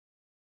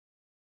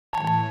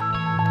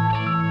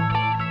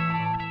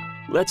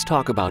let's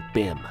talk about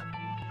BIM,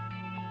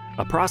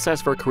 a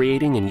process for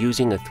creating and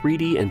using a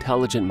 3D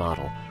intelligent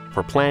model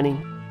for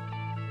planning,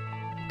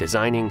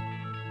 designing,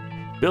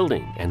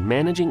 building, and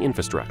managing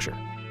infrastructure.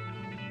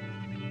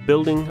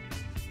 Building,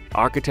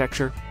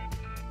 architecture,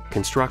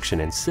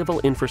 construction, and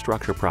civil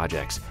infrastructure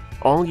projects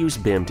all use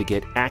BIM to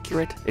get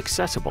accurate,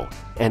 accessible,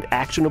 and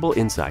actionable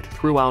insight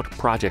throughout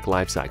project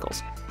life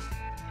cycles.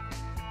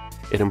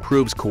 It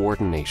improves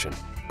coordination,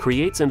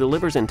 creates and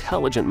delivers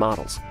intelligent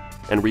models,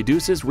 and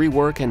reduces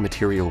rework and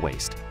material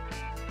waste.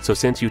 So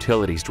since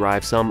utilities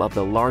drive some of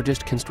the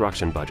largest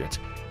construction budgets,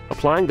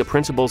 applying the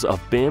principles of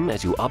BIM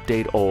as you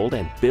update old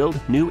and build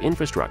new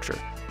infrastructure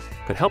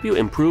could help you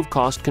improve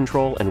cost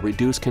control and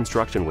reduce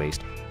construction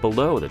waste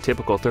below the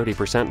typical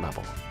 30%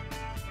 level.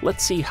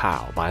 Let's see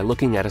how by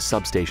looking at a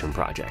substation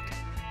project.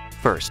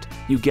 First,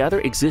 you gather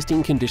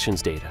existing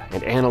conditions data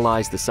and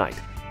analyze the site,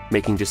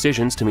 making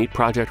decisions to meet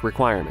project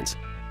requirements.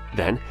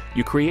 Then,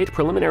 you create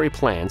preliminary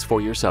plans for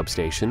your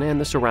substation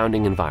and the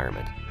surrounding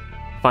environment.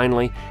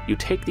 Finally, you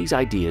take these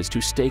ideas to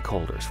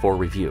stakeholders for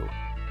review.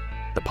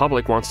 The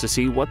public wants to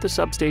see what the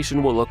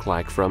substation will look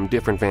like from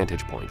different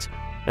vantage points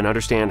and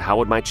understand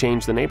how it might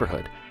change the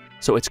neighborhood,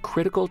 so it's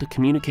critical to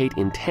communicate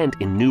intent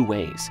in new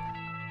ways.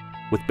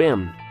 With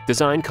BIM,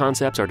 design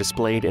concepts are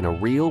displayed in a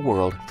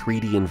real-world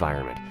 3D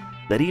environment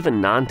that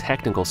even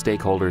non-technical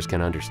stakeholders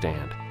can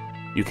understand.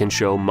 You can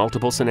show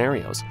multiple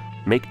scenarios,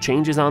 make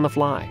changes on the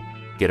fly,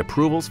 get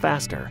approvals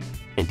faster,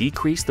 and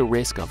decrease the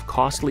risk of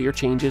costlier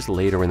changes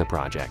later in the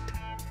project.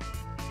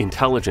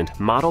 Intelligent,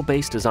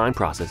 model-based design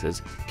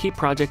processes keep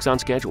projects on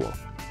schedule.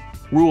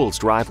 Rules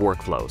drive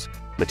workflows,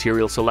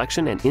 material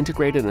selection, and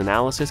integrated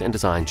analysis and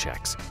design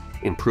checks,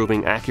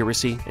 improving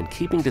accuracy and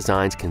keeping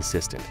designs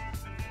consistent.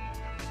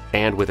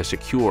 And with a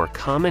secure,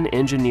 common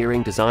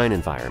engineering design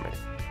environment,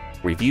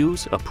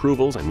 reviews,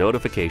 approvals, and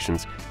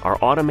notifications are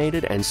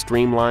automated and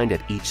streamlined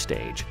at each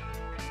stage.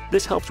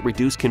 This helps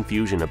reduce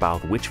confusion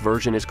about which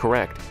version is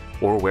correct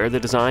or where the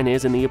design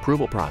is in the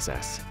approval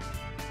process.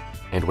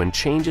 And when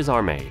changes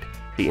are made,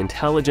 the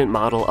intelligent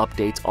model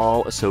updates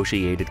all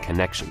associated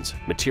connections,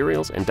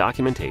 materials, and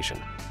documentation.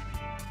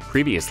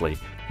 Previously,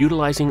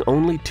 utilizing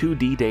only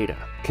 2D data,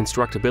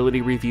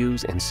 constructability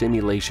reviews and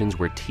simulations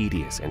were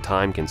tedious and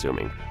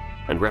time-consuming,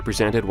 and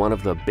represented one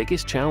of the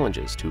biggest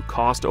challenges to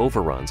cost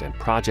overruns and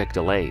project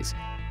delays.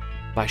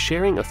 By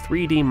sharing a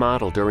 3D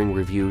model during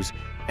reviews,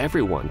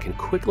 everyone can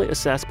quickly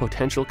assess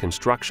potential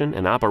construction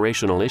and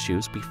operational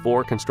issues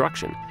before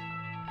construction.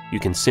 You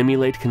can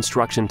simulate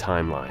construction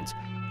timelines,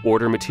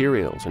 order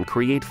materials, and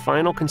create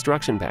final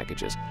construction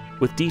packages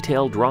with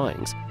detailed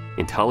drawings,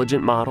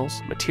 intelligent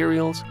models,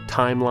 materials,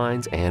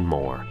 timelines, and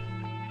more.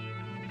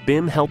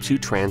 BIM helps you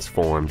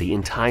transform the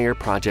entire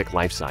project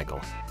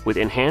lifecycle with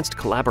enhanced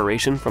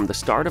collaboration from the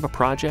start of a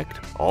project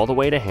all the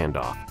way to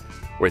handoff,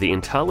 where the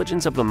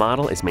intelligence of the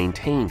model is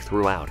maintained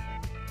throughout.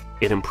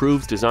 It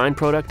improves design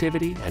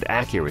productivity and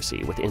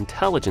accuracy with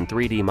intelligent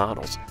 3D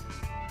models,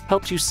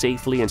 helps you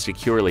safely and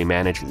securely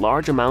manage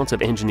large amounts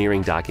of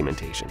engineering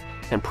documentation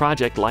and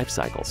project life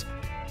cycles,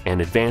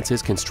 and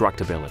advances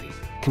constructability,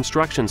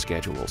 construction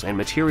schedules, and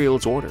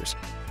materials orders.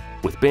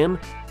 With BIM,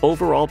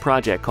 overall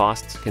project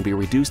costs can be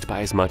reduced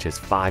by as much as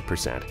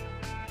 5%.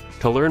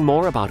 To learn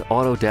more about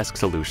Autodesk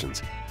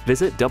solutions,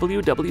 visit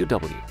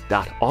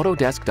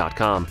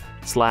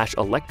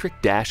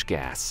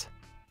www.autodesk.com/electric-gas.